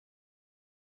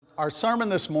Our sermon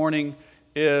this morning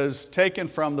is taken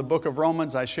from the book of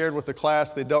Romans. I shared with the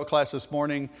class, the adult class this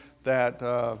morning, that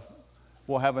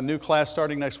we'll have a new class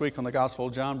starting next week on the Gospel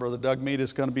of John. Brother Doug Mead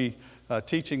is going to be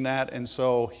teaching that, and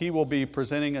so he will be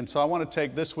presenting. And so I want to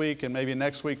take this week and maybe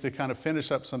next week to kind of finish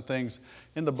up some things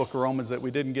in the book of Romans that we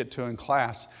didn't get to in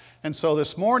class. And so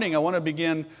this morning I want to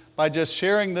begin by just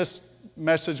sharing this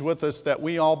message with us that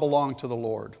we all belong to the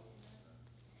Lord.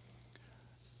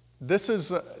 This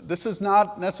is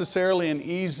not necessarily an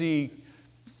easy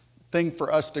thing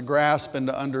for us to grasp and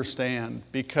to understand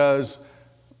because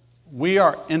we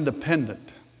are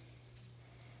independent.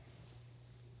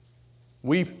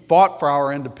 We fought for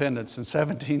our independence in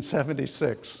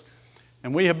 1776,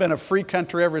 and we have been a free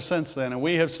country ever since then, and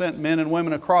we have sent men and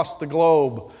women across the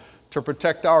globe to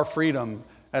protect our freedom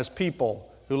as people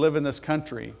who live in this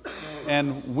country.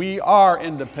 And we are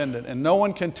independent, and no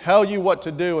one can tell you what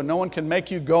to do, and no one can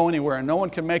make you go anywhere, and no one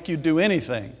can make you do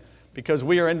anything because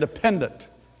we are independent.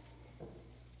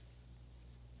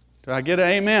 Do I get an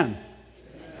amen?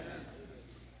 Amen.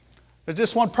 There's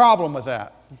just one problem with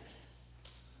that.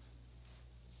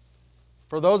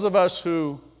 For those of us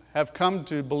who have come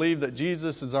to believe that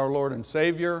Jesus is our Lord and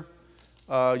Savior,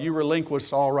 you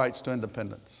relinquished all rights to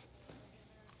independence.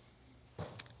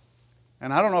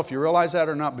 And I don't know if you realize that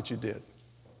or not, but you did.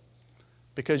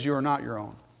 Because you are not your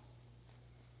own.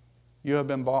 You have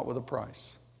been bought with a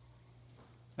price.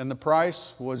 And the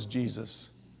price was Jesus.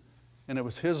 And it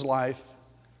was His life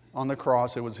on the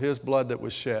cross, it was His blood that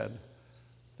was shed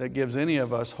that gives any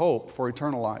of us hope for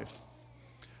eternal life.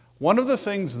 One of the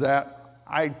things that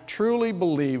I truly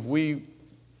believe we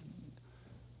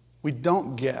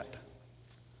don't get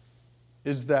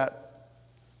is that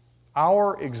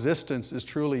our existence is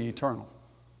truly eternal.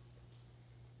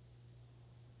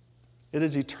 It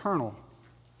is eternal.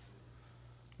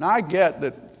 Now, I get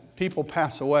that people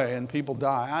pass away and people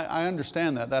die. I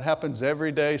understand that. That happens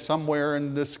every day. Somewhere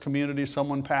in this community,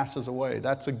 someone passes away.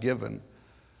 That's a given.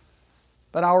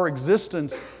 But our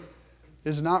existence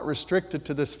is not restricted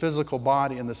to this physical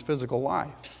body and this physical life.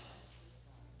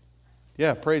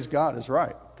 Yeah, praise God is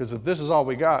right. Because if this is all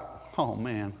we got, oh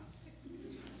man.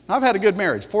 I've had a good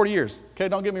marriage, 40 years. Okay,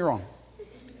 don't get me wrong.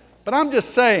 But I'm just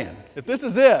saying, if this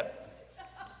is it,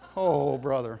 oh,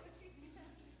 brother.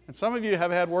 And some of you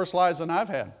have had worse lives than I've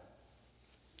had.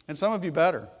 And some of you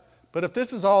better. But if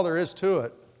this is all there is to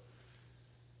it,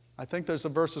 I think there's a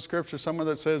verse of Scripture somewhere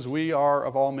that says, we are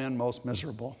of all men most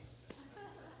miserable.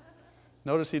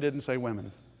 Notice he didn't say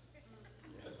women.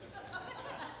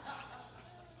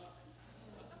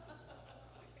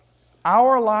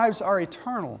 Our lives are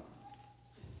eternal.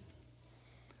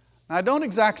 Now, I don't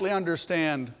exactly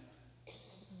understand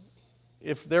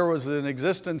if there was an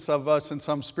existence of us in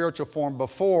some spiritual form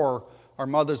before our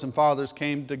mothers and fathers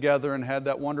came together and had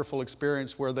that wonderful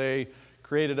experience where they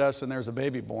created us and there's a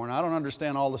baby born. I don't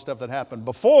understand all the stuff that happened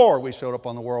before we showed up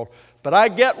on the world, but I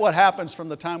get what happens from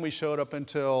the time we showed up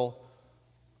until.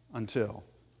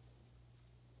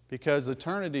 Because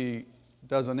eternity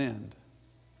doesn't end.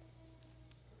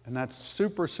 And that's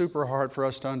super, super hard for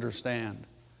us to understand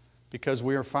because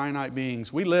we are finite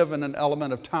beings. We live in an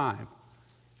element of time.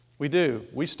 We do.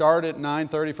 We start at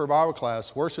 9:30 for Bible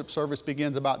class. Worship service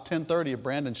begins about 10:30 if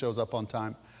Brandon shows up on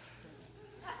time.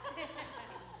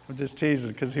 I'm just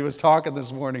teasing because he was talking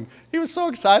this morning. He was so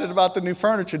excited about the new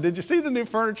furniture. Did you see the new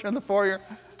furniture in the foyer?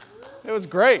 It was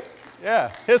great.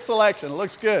 Yeah, his selection. It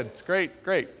looks good. It's great,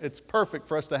 great. It's perfect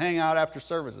for us to hang out after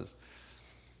services.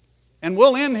 And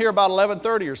we'll end here about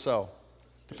 11:30 or so,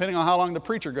 depending on how long the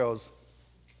preacher goes.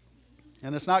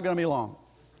 And it's not going to be long.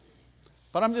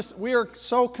 But we are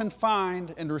so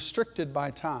confined and restricted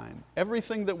by time.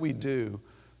 Everything that we do,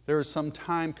 there is some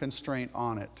time constraint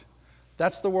on it.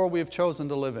 That's the world we have chosen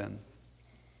to live in.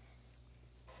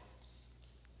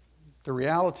 The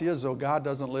reality is, though, God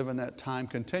doesn't live in that time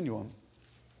continuum.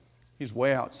 He's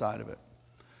way outside of it.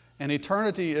 And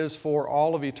eternity is for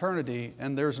all of eternity,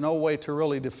 and there's no way to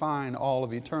really define all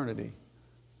of eternity.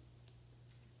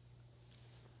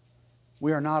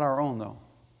 We are not our own, though.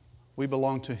 We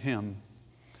belong to Him.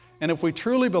 And if we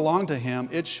truly belong to Him,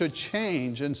 it should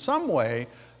change in some way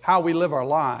how we live our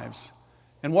lives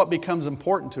and what becomes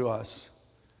important to us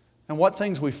and what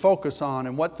things we focus on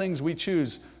and what things we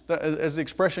choose. As the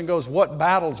expression goes, what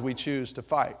battles we choose to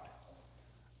fight.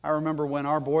 I remember when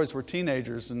our boys were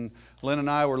teenagers and Lynn and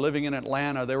I were living in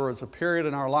Atlanta, there was a period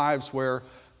in our lives where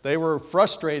they were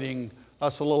frustrating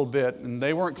us a little bit, and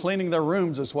they weren't cleaning their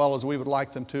rooms as well as we would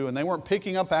like them to, and they weren't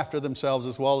picking up after themselves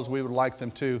as well as we would like them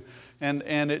to, and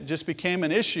it just became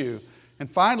an issue. And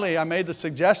finally, I made the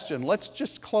suggestion, let's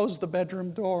just close the bedroom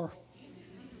door,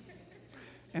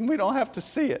 and we don't have to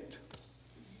see it.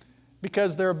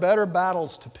 because there are better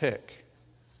battles to pick.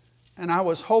 And I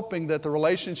was hoping that the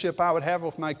relationship I would have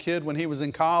with my kid when he was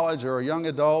in college or a young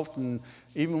adult, and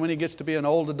even when he gets to be an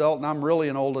old adult, and I'm really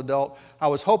an old adult, I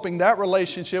was hoping that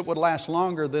relationship would last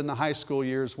longer than the high school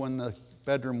years when the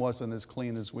bedroom wasn't as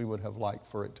clean as we would have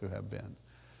liked for it to have been.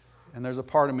 And there's a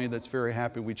part of me that's very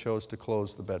happy we chose to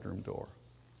close the bedroom door,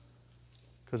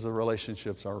 because the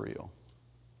relationships are real.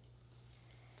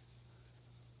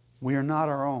 We are not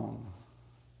our own.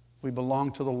 We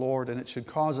belong to the Lord, and it should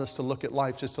cause us to look at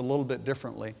life just a little bit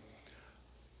differently.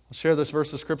 I'll share this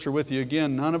verse of Scripture with you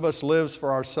again. None of us lives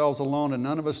for ourselves alone, and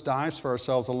none of us dies for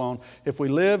ourselves alone. If we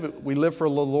live for the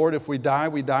Lord. If we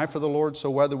die for the Lord.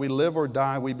 So whether we live or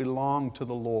die, we belong to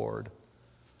the Lord.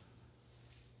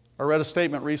 I read a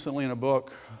statement recently in a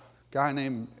book. A guy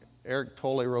named Eric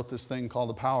Tolle wrote this thing called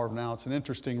The Power of Now. It's an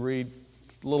interesting read.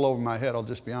 A little over my head, I'll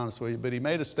just be honest with you. But he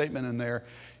made a statement in there.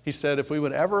 He said, if we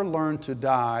would ever learn to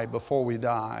die before we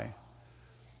die,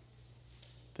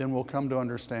 then we'll come to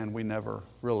understand we never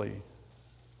really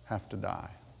have to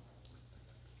die.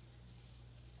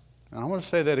 And I want to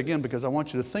say that again because I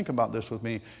want you to think about this with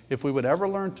me. If we would ever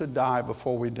learn to die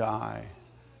before we die,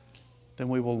 then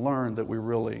we will learn that we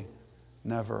really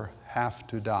never have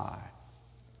to die.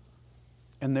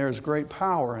 And there's great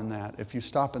power in that if you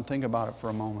stop and think about it for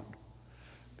a moment.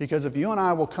 Because if you and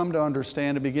I will come to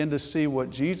understand and begin to see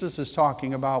what Jesus is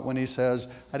talking about when he says,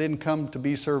 I didn't come to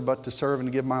be served but to serve and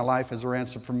to give my life as a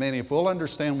ransom for many. If we'll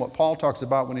understand what Paul talks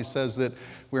about when he says that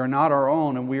we are not our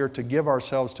own and we are to give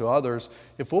ourselves to others,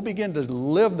 if we'll begin to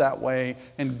live that way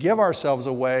and give ourselves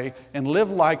away and live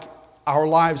like our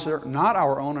lives are not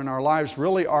our own and our lives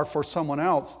really are for someone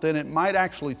else, then it might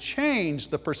actually change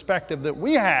the perspective that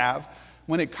we have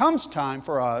when it comes time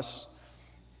for us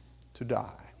to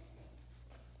die.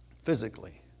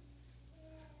 Physically.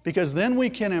 Because then we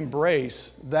can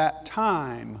embrace that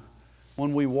time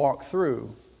when we walk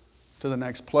through to the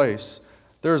next place.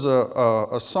 There's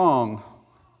a song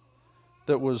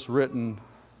that was written,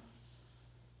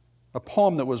 a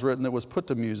poem that was written that was put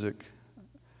to music.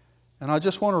 And I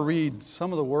just want to read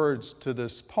some of the words to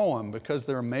this poem because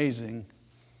they're amazing.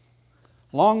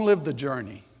 Long live the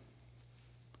journey.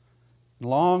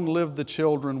 Long live the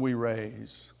children we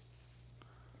raise.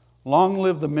 Long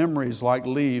live the memories like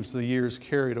leaves the years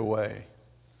carried away.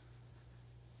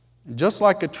 And just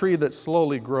like a tree that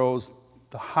slowly grows,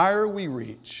 the higher we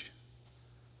reach,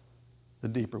 the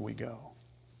deeper we go.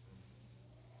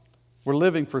 We're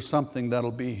living for something that'll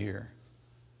be here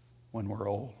when we're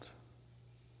old.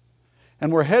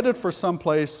 And we're headed for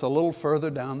someplace a little further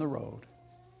down the road.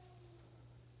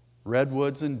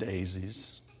 Redwoods and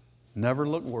daisies never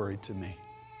look worried to me.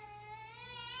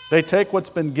 They take what's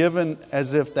been given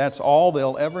as if that's all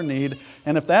they'll ever need.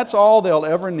 And if that's all they'll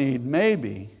ever need,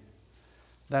 maybe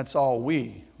that's all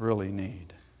we really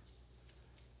need.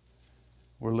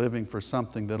 We're living for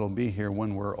something that'll be here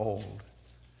when we're old.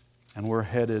 And we're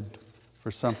headed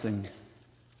for something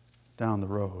down the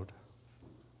road.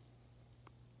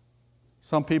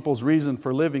 Some people's reason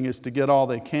for living is to get all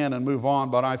they can and move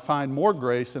on, but I find more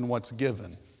grace in what's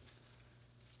given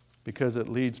because it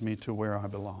leads me to where I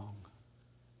belong.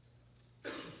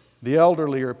 The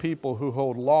elderly are people who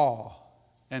hold law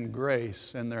and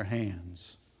grace in their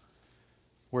hands,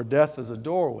 where death is a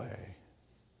doorway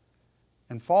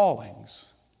and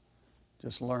falling's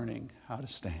just learning how to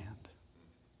stand.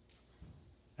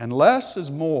 And less is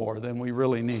more than we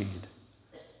really need.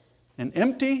 And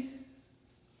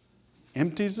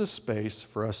empty's the space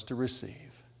for us to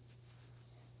receive.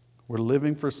 We're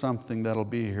living for something that'll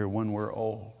be here when we're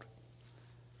old,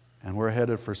 and we're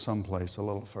headed for someplace a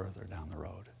little further down the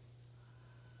road.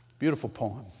 Beautiful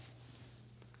poem.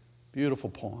 Beautiful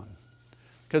poem.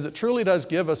 Because it truly does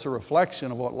give us a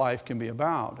reflection of what life can be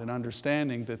about and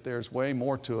understanding that there's way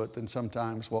more to it than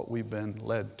sometimes what we've been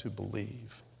led to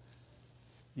believe.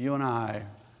 You and I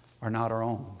are not our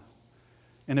own.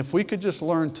 And if we could just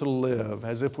learn to live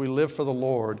as if we live for the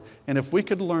Lord, and if we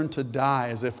could learn to die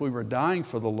as if we were dying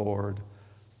for the Lord,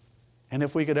 and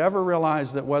if we could ever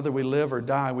realize that whether we live or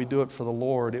die, we do it for the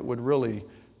Lord, it would really,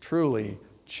 truly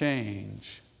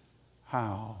change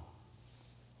how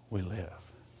we live.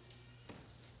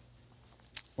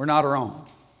 We're not our own.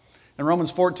 In Romans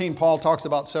 14, Paul talks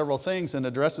about several things and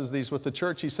addresses these with the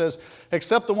church. He says,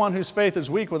 except the one whose faith is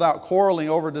weak without quarreling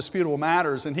over disputable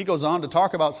matters. And he goes on to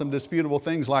talk about some disputable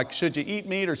things like, should you eat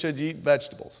meat or should you eat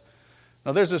vegetables?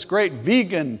 Now there's this great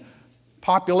vegan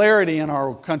popularity in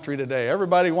our country today.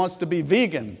 Everybody wants to be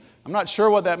vegan. I'm not sure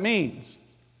what that means,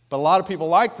 but a lot of people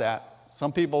like that.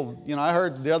 Some people, I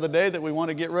heard the other day that we want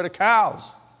to get rid of cows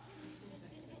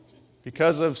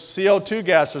because of CO2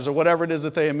 gases or whatever it is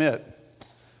that they emit.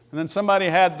 And then somebody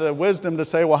had the wisdom to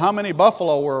say, well, how many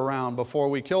buffalo were around before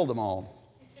we killed them all?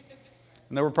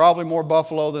 And there were probably more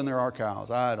buffalo than there are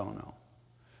cows. I don't know.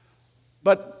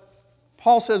 But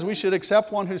Paul says we should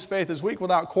accept one whose faith is weak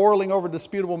without quarreling over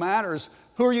disputable matters.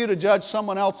 Who are you to judge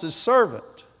someone else's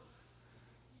servant?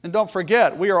 And don't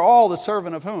forget, we are all the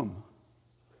servant of whom?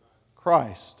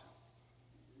 Christ.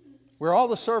 We're all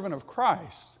the servant of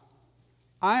Christ.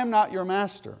 I am not your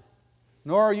master,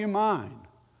 nor are you mine.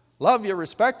 Love you,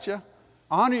 respect you,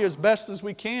 honor you as best as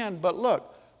we can, but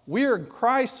look, we are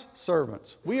Christ's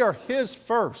servants. We are His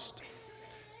first.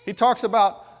 He talks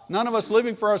about none of us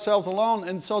living for ourselves alone,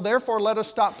 and so therefore let us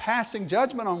stop passing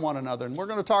judgment on one another. And we're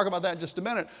going to talk about that in just a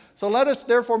minute. So let us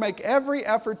therefore make every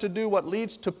effort to do what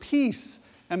leads to peace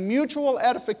and mutual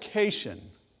edification.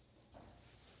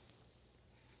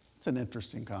 It's an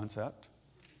interesting concept.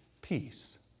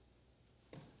 Peace.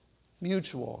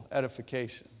 Mutual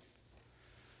edification.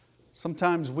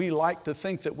 Sometimes we like to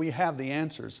think that we have the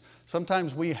answers.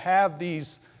 Sometimes we have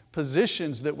these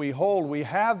positions that we hold. We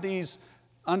have these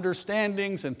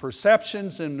understandings and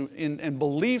perceptions and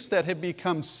beliefs that have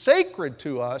become sacred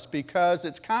to us because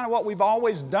it's kind of what we've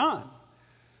always done.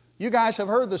 You guys have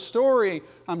heard the story,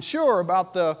 I'm sure,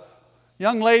 about the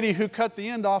young lady who cut the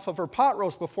end off of her pot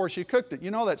roast before she cooked it.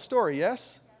 You know that story,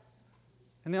 yes?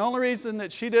 And the only reason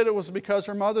that she did it was because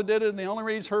her mother did it, and the only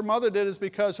reason her mother did it is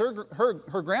because her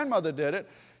grandmother did it,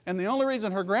 and the only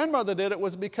reason her grandmother did it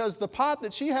was because the pot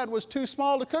that she had was too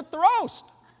small to cook the roast.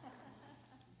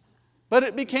 But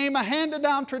it became a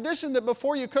handed-down tradition that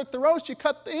before you cook the roast, you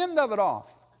cut the end of it off.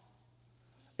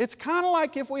 It's kind of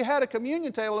like if we had a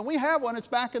communion table, and we have one, it's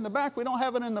back in the back, we don't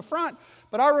have it in the front.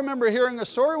 But I remember hearing a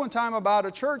story one time about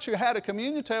a church who had a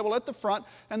communion table at the front,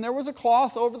 and there was a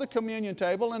cloth over the communion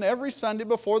table, and every Sunday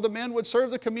before the men would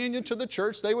serve the communion to the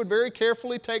church, they would very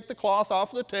carefully take the cloth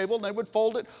off the table, and they would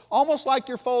fold it almost like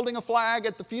you're folding a flag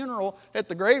at the funeral, at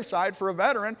the graveside for a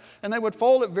veteran, and they would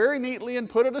fold it very neatly and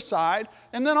put it aside,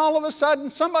 and then all of a sudden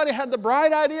somebody had the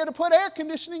bright idea to put air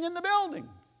conditioning in the building.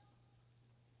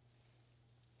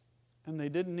 And they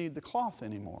didn't need the cloth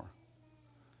anymore.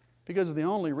 Because the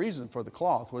only reason for the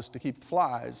cloth was to keep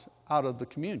flies out of the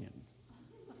communion.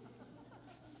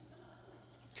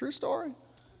 True story.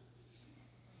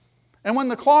 And when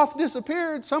the cloth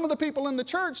disappeared, some of the people in the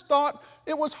church thought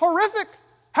it was horrific.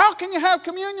 How can you have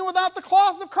communion without the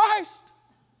cloth of Christ?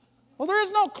 Well, there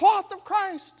is no cloth of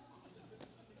Christ.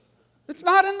 It's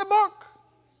not in the book.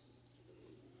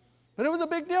 But it was a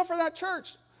big deal for that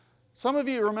church. Some of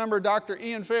you remember Dr.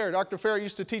 Ian Fair. Dr. Fair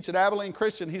used to teach at Abilene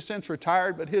Christian. He's since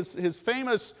retired, but his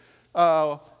famous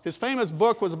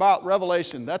book was about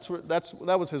Revelation. That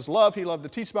was his love. He loved to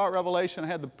teach about Revelation. I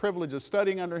had the privilege of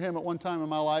studying under him at one time in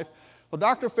my life. Well,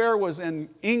 Dr. Fair was in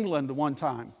England one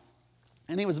time,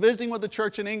 and he was visiting with the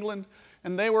church in England,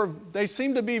 and they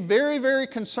seemed to be very, very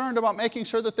concerned about making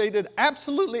sure that they did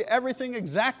absolutely everything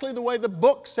exactly the way the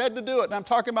book said to do it. And I'm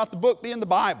talking about the book being the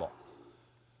Bible.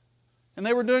 And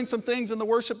they were doing some things in the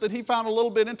worship that he found a little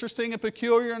bit interesting and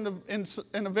peculiar, and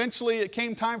eventually it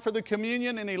came time for the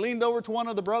communion, and he leaned over to one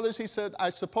of the brothers. He said, I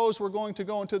suppose we're going to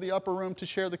go into the upper room to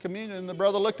share the communion. And the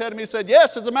brother looked at him and he said,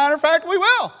 yes, as a matter of fact, we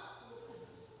will.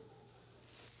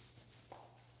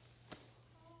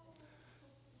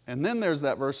 And then there's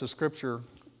that verse of Scripture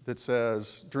that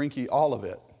says, drink ye all of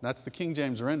it. That's the King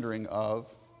James rendering of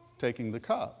taking the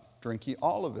cup. Drink ye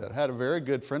all of it. I had a very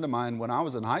good friend of mine when I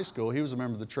was in high school. He was a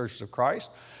member of the Church of Christ,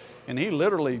 and he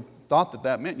literally thought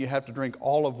that meant you have to drink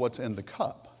all of what's in the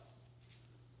cup.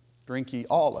 Drink ye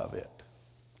all of it.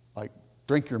 Like,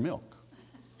 drink your milk.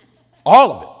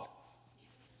 All of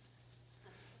it.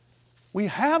 We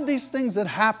have these things that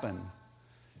happen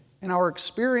in our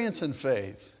experience in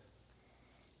faith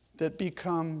that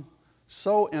become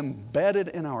so embedded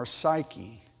in our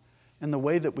psyche and the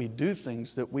way that we do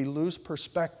things that we lose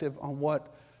perspective on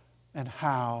what and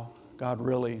how God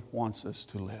really wants us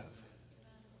to live.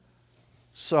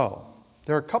 So,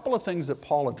 there are a couple of things that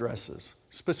Paul addresses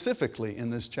specifically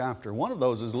in this chapter. One of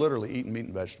those is literally eating meat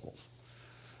and vegetables.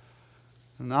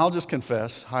 And I'll just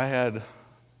confess, I had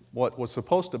what was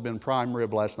supposed to have been prime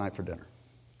rib last night for dinner.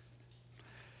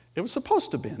 It was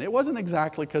supposed to be. It wasn't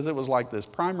exactly, because it was like this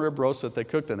prime rib roast that they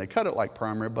cooked, and they cut it like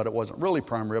prime rib, but it wasn't really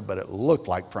prime rib, but it looked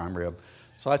like prime rib.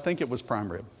 So I think it was prime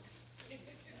rib.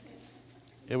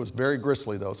 It was very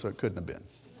gristly, though, so it couldn't have been.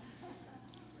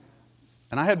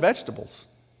 And I had vegetables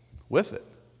with it.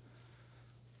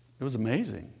 It was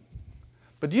amazing.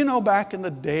 But do you know, back in the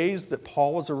days that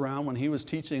Paul was around, when he was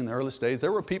teaching in the earliest days,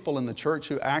 there were people in the church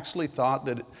who actually thought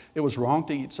that it was wrong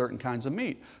to eat certain kinds of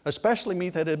meat, especially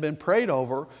meat that had been prayed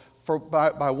over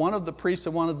by one of the priests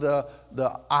in one of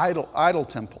the idol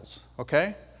temples,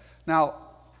 okay? Now,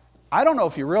 I don't know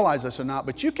if you realize this or not,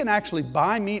 but you can actually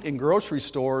buy meat in grocery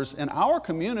stores in our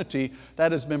community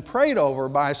that has been prayed over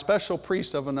by a special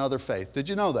priest of another faith. Did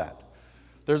you know that?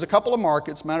 There's a couple of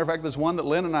markets. Matter of fact, there's one that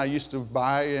Lynn and I used to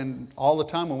buy in all the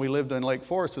time when we lived in Lake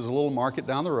Forest. There's a little market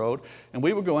down the road, and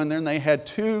we would go in there, and they had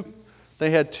two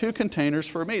containers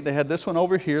for meat. They had this one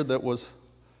over here that was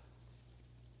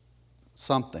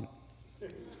something.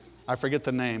 I forget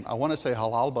the name. I want to say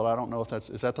halal, but I don't know if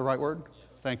is that the right word?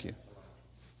 Thank you.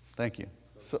 Thank you.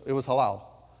 So it was halal.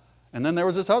 And then there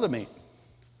was this other meat.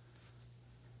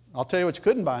 I'll tell you what you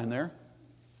couldn't buy in there.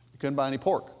 You couldn't buy any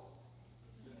pork.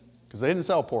 Because they didn't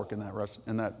sell pork in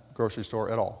that grocery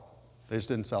store at all. They just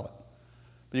didn't sell it.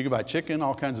 But you could buy chicken,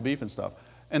 all kinds of beef and stuff.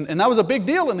 And that was a big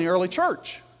deal in the early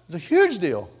church. It was a huge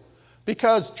deal.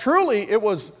 Because truly it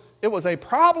was a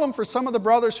problem for some of the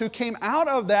brothers who came out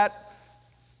of that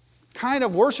kind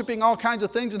of worshiping all kinds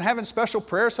of things and having special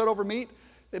prayers said over meat.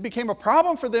 It became a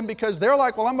problem for them because they're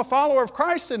like, well, I'm a follower of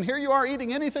Christ, and here you are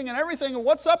eating anything and everything, and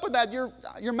what's up with that? You're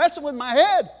messing with my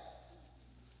head.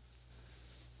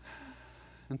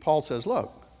 And Paul says,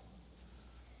 look,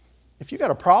 if you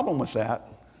got a problem with that,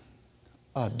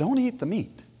 don't eat the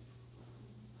meat.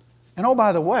 And oh,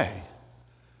 by the way,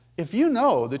 if you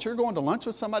know that you're going to lunch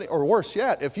with somebody, or worse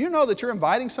yet, if you know that you're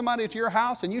inviting somebody to your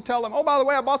house and you tell them, oh, by the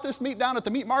way, I bought this meat down at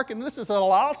the meat market and this is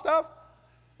halal stuff,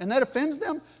 and that offends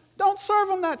them, don't serve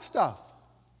them that stuff.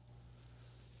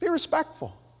 Be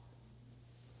respectful.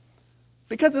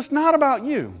 Because it's not about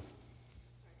you.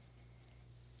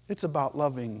 It's about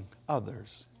loving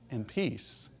others in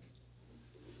peace.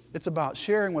 It's about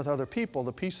sharing with other people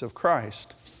the peace of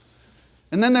Christ.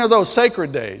 And then there are those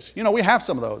sacred days. You know, we have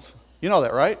some of those. You know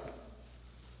that, right?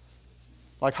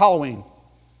 Like Halloween.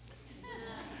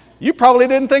 You probably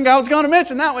didn't think I was going to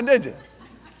mention that one, did you?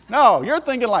 No, you're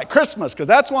thinking like Christmas, because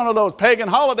that's one of those pagan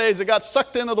holidays that got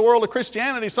sucked into the world of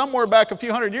Christianity somewhere back a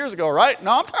few hundred years ago, right?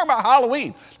 No, I'm talking about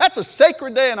Halloween. That's a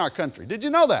sacred day in our country. Did you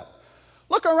know that?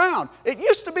 Look around. It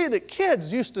used to be that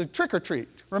kids used to trick or treat.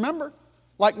 Remember?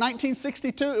 Like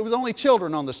 1962, it was only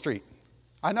children on the street.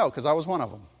 I know, because I was one of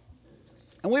them.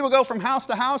 And we would go from house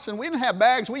to house, and we didn't have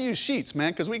bags. We used sheets,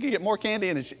 man, because we could get more candy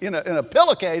in a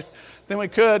pillowcase than we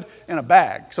could in a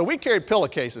bag. So we carried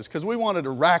pillowcases because we wanted to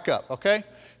rack up, okay?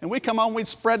 And we'd come home, we'd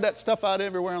spread that stuff out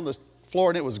everywhere on the floor,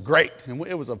 and it was great. And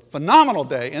it was a phenomenal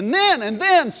day. And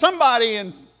then somebody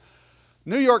in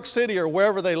New York City or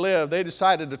wherever they live, they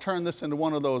decided to turn this into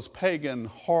one of those pagan,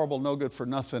 horrible,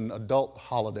 no-good-for-nothing adult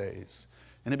holidays.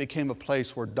 And it became a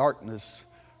place where darkness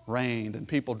reigned and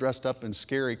people dressed up in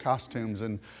scary costumes,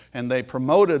 and they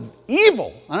promoted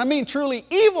evil, and I mean truly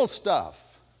evil stuff.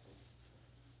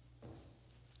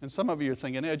 And some of you are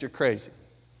thinking, Ed, you're crazy.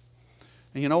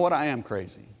 And you know what? I am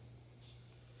crazy.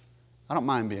 I don't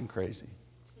mind being crazy,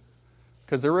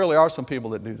 because there really are some people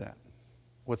that do that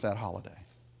with that holiday.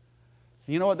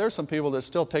 And you know what? There's some people that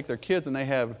still take their kids and they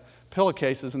have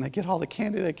pillowcases and they get all the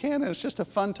candy they can, and it's just a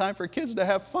fun time for kids to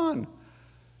have fun.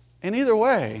 And either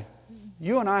way,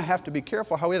 you and I have to be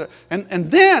careful how we do it.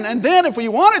 And then if we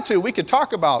wanted to, we could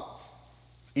talk about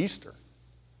Easter.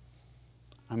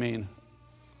 I mean,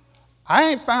 I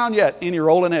ain't found yet any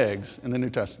rolling eggs in the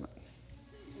New Testament.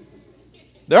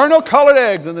 There are no colored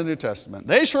eggs in the New Testament.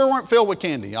 They sure weren't filled with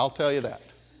candy, I'll tell you that.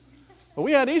 But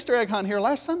we had Easter egg hunt here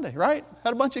last Sunday, right?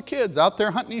 Had a bunch of kids out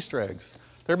there hunting Easter eggs.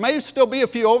 There may still be a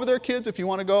few over there, kids, if you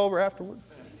want to go over afterward.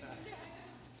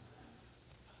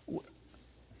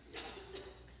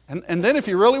 And then if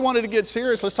you really wanted to get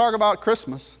serious, let's talk about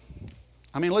Christmas.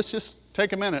 I mean, let's just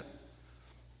take a minute.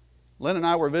 Lynn and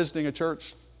I were visiting a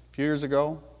church a few years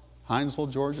ago,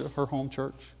 Hinesville, Georgia, her home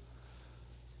church.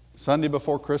 Sunday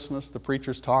before Christmas, the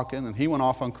preacher's talking, and he went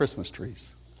off on Christmas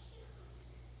trees.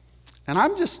 And I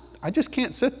just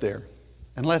can't sit there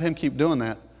and let him keep doing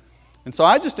that. And so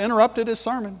I just interrupted his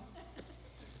sermon.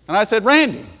 And I said,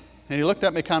 Randy. And he looked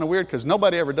at me kind of weird, because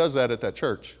nobody ever does that at that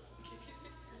church.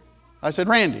 I said,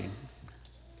 Randy,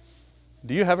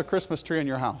 do you have a Christmas tree in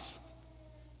your house?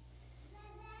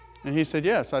 And he said,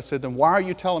 yes. I said, then why are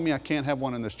you telling me I can't have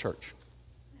one in this church?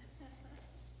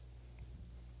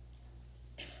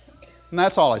 And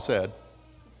that's all I said.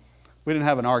 We didn't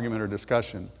have an argument or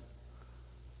discussion.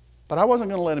 But I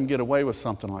wasn't going to let him get away with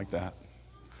something like that.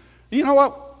 You know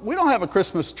what? We don't have a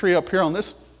Christmas tree up here on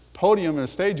this podium in the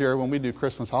stage area when we do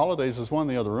Christmas holidays. There's one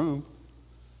in the other room.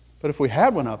 But if we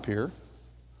had one up here,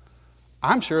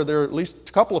 I'm sure there are at least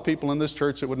a couple of people in this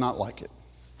church that would not like it.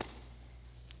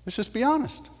 Let's just be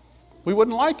honest. We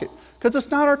wouldn't like it because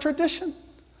it's not our tradition.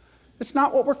 It's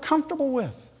not what we're comfortable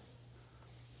with.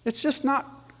 It's just not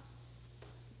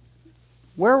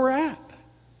where we're at.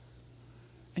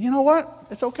 And you know what?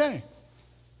 It's okay.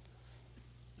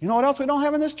 You know what else we don't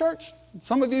have in this church?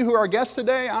 Some of you who are guests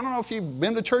today, I don't know if you've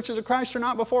been to Churches of Christ or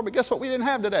not before, but guess what we didn't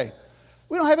have today?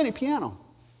 We don't have any piano.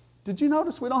 Did you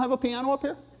notice we don't have a piano up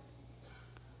here?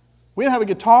 We don't have a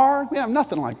guitar. We have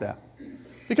nothing like that.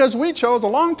 Because we chose a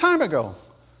long time ago,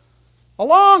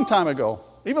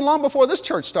 even long before this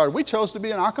church started, we chose to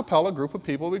be an a cappella group of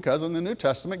people because in the New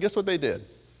Testament, guess what they did?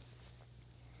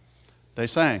 They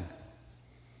sang.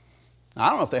 Now, I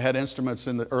don't know if they had instruments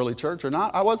in the early church or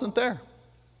not. I wasn't there.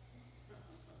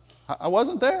 I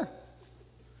wasn't there.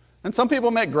 And some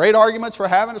people make great arguments for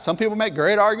having it. Some people make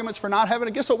great arguments for not having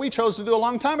it. Guess what we chose to do a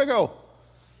long time ago?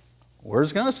 We're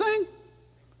just going to sing.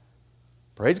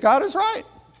 Praise God is right.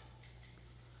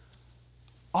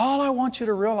 All I want you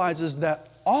to realize is that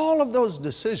all of those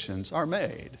decisions are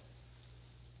made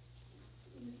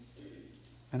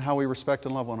in how we respect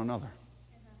and love one another.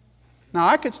 Now,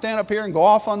 I could stand up here and go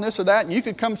off on this or that, and you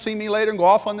could come see me later and go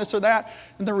off on this or that.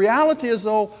 And the reality is,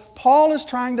 though, Paul is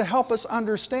trying to help us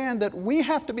understand that we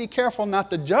have to be careful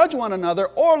not to judge one another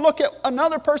or look at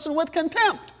another person with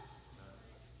contempt.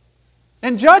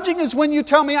 And judging is when you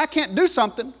tell me I can't do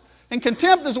something. And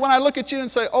contempt is when I look at you and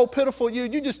say, oh, pitiful you,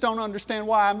 you just don't understand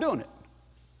why I'm doing it.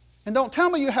 And don't tell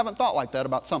me you haven't thought like that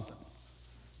about something.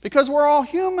 Because we're all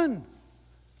human.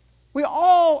 We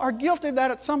all are guilty of that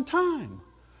at some time.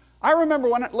 I remember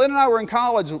when Lynn and I were in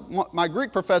college, my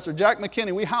Greek professor, Jack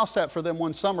McKinney, we house sat for them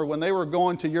one summer when they were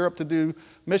going to Europe to do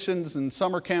missions and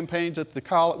summer campaigns at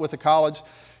with the college.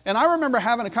 And I remember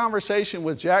having a conversation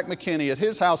with Jack McKinney at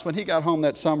his house when he got home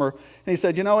that summer. And he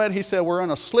said, you know, Ed, he said, we're on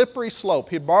a slippery slope.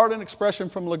 He borrowed an expression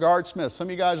from LaGard Smith. Some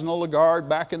of you guys know LaGard.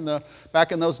 Back in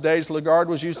those days, LaGard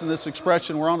was using this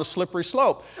expression, we're on a slippery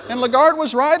slope. And LaGard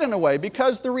was right in a way,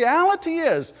 because the reality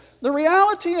is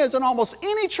in almost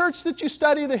any church that you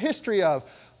study the history of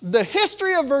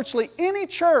virtually any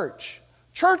church,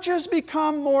 churches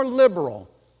become more liberal.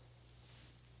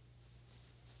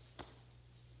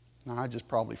 Now, I just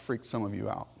probably freaked some of you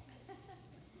out.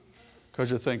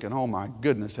 Because you're thinking, oh my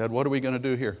goodness, Ed, what are we going to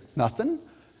do here? Nothing.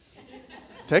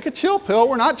 Take a chill pill.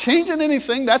 We're not changing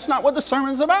anything. That's not what the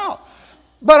sermon's about.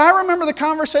 But I remember the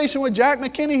conversation with Jack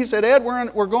McKinney. He said, Ed,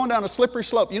 we're going down a slippery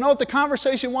slope. You know what the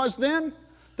conversation was then?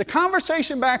 The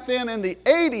conversation back then in the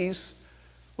 80s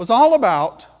was all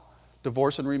about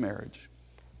divorce and remarriage.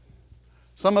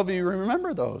 Some of you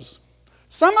remember those.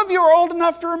 Some of you are old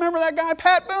enough to remember that guy,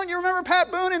 Pat Boone. You remember Pat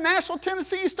Boone in Nashville,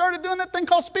 Tennessee? He started doing that thing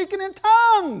called speaking in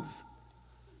tongues.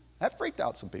 That freaked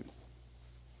out some people.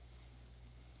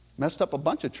 Messed up a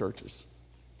bunch of churches.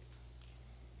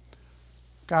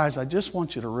 Guys, I just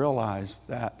want you to realize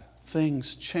that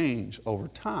things change over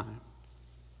time.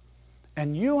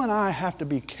 And you and I have to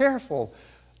be careful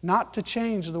not to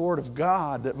change the Word of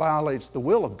God that violates the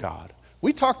will of God.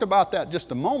 We talked about that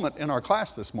just a moment in our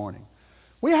class this morning.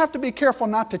 We have to be careful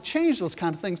not to change those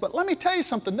kind of things. But let me tell you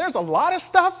something. There's a lot of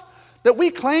stuff that we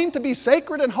claim to be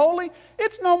sacred and holy.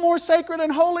 It's no more sacred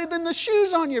and holy than the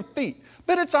shoes on your feet.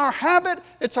 But it's our habit,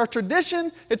 it's our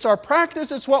tradition, it's our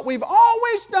practice, it's what we've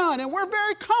always done. And we're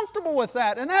very comfortable with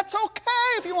that. And that's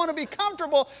okay if you want to be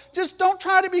comfortable. Just don't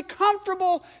try to be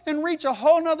comfortable and reach a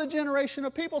whole nother generation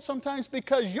of people sometimes,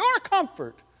 because your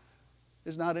comfort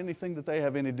is not anything that they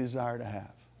have any desire to have.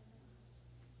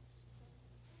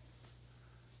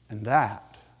 And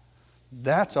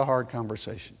that's a hard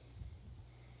conversation.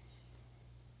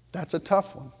 That's a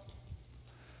tough one.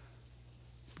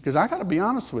 Because I got to be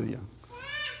honest with you.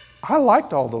 I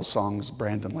liked all those songs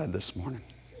Brandon led this morning.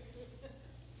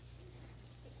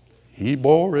 He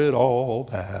bore it all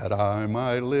that I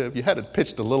might live. You had it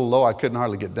pitched a little low. I couldn't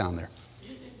hardly get down there.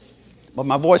 But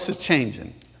my voice is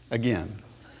changing again.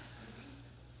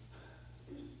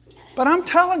 But I'm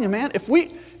telling you, man, if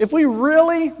we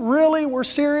really, really were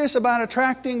serious about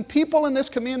attracting people in this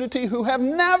community who have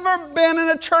never been in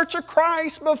a Church of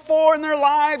Christ before in their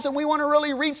lives, and we want to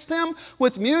really reach them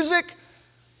with music,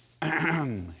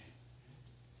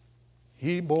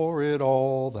 He bore it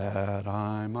all that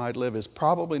I might live is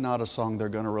probably not a song they're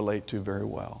going to relate to very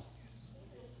well.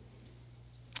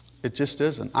 It just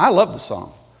isn't. I love the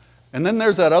song. And then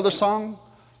there's that other song,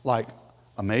 like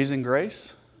Amazing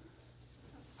Grace.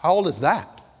 How old is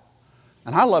that?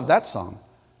 And I love that song.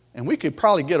 And we could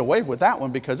probably get away with that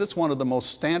one because it's one of the most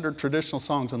standard traditional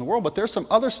songs in the world. But there's some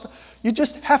other stuff. You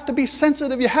just have to be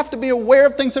sensitive. You have to be aware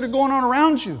of things that are going on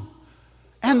around you.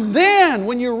 And then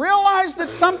when you realize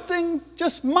that something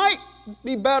just might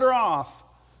be better off,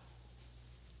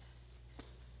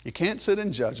 you can't sit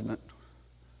in judgment.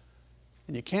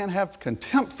 And you can't have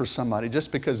contempt for somebody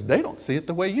just because they don't see it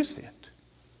the way you see it.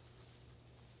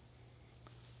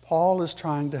 Paul is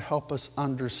trying to help us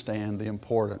understand the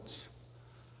importance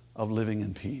of living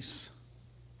in peace.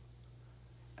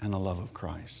 and the love of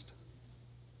Christ.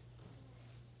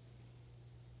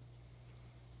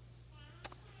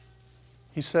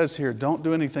 He says here, don't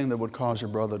do anything that would cause your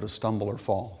brother to stumble or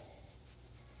fall.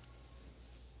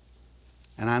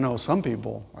 And I know some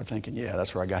people are thinking, yeah,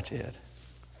 that's where I got you, Ed.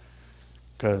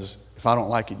 Because if I don't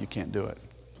like it, you can't do it.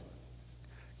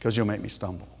 Because you'll make me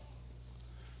stumble.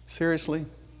 Seriously?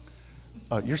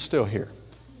 You're still here.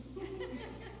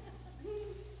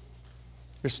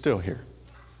 You're still here.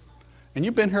 And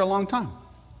you've been here a long time.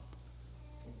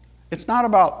 It's not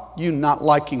about you not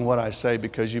liking what I say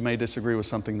because you may disagree with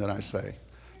something that I say.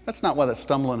 That's not what that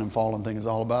stumbling and falling thing is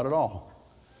all about at all.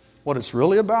 What it's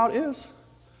really about is,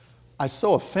 I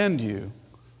so offend you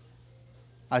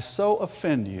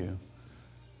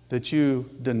that you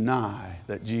deny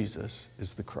that Jesus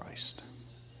is the Christ.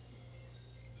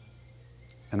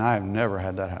 And I have never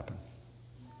had that happen.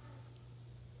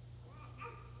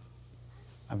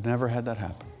 I've never had that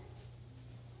happen.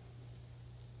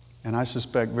 And I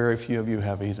suspect very few of you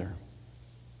have either.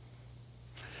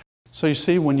 So you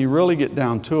see, when you really get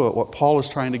down to it, what Paul is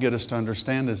trying to get us to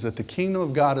understand is that the kingdom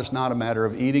of God is not a matter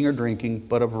of eating or drinking,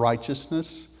 but of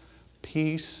righteousness,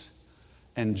 peace,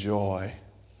 and joy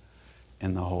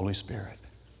in the Holy Spirit.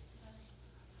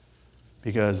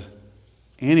 Because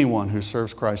anyone who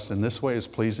serves Christ in this way is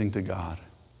pleasing to God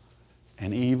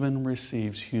and even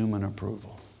receives human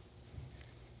approval.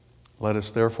 Let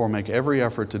us therefore make every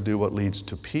effort to do what leads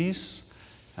to peace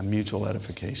and mutual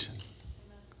edification.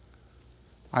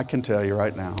 I can tell you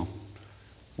right now,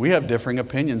 we have differing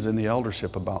opinions in the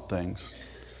eldership about things.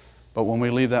 But when we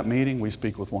leave that meeting, we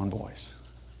speak with one voice.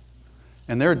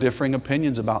 And there are differing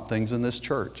opinions about things in this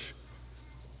church.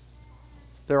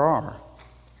 There are.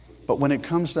 But when it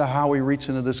comes to how we reach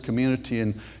into this community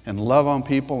and love on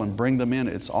people and bring them in,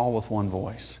 it's all with one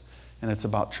voice. And it's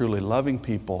about truly loving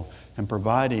people and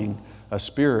providing a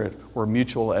spirit where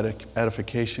mutual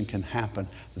edification can happen.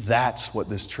 That's what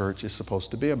this church is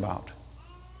supposed to be about.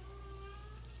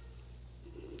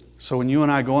 So when you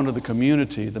and I go into the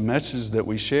community, the message that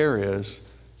we share is,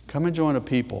 come and join a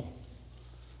people.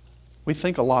 We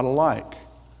think a lot alike,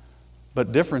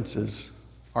 but differences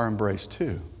are embraced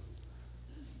too,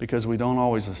 because we don't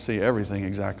always see everything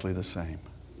exactly the same.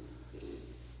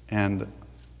 And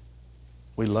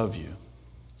we love you.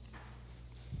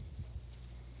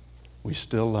 We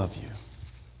still love you.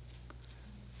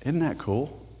 Isn't that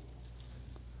cool?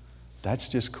 That's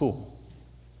just cool.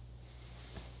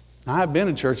 Now, I've been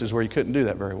in churches where you couldn't do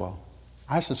that very well.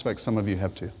 I suspect some of you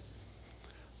have too.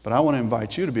 But I want to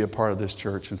invite you to be a part of this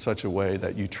church in such a way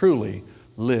that you truly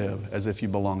live as if you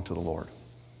belong to the Lord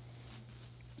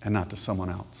and not to someone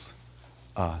else,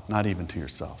 not even to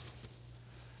yourself.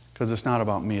 Because it's not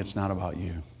about me, it's not about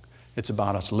you. It's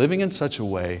about us living in such a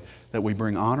way that we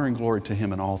bring honor and glory to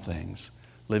Him in all things,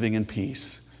 living in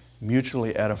peace,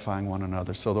 mutually edifying one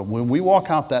another, so that when we walk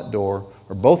out that door,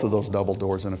 or both of those double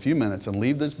doors in a few minutes and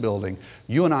leave this building,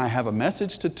 you and I have a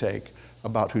message to take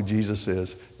about who Jesus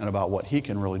is and about what He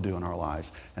can really do in our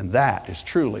lives. And that is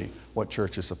truly what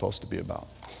church is supposed to be about.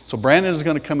 So Brandon is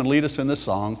going to come and lead us in this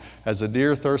song, As a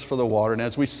Deer Thirsts for the Water. And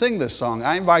as we sing this song,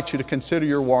 I invite you to consider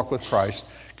your walk with Christ.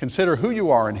 Consider who you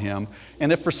are in Him.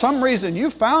 And if for some reason you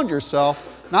found yourself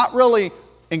not really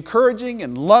encouraging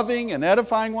and loving and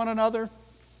edifying one another,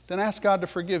 then ask God to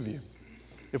forgive you.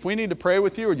 If we need to pray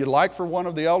with you, or you'd like for one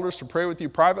of the elders to pray with you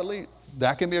privately,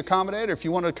 that can be accommodated. If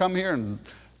you want to come here and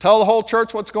tell the whole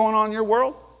church what's going on in your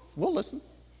world, we'll listen.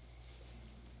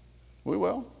 We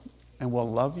will. And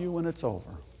we'll love you when it's over.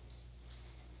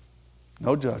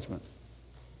 No judgment.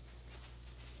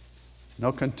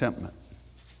 No contentment.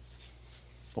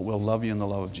 But we'll love you in the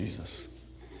love of Jesus.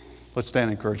 Let's stand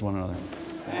and encourage one another.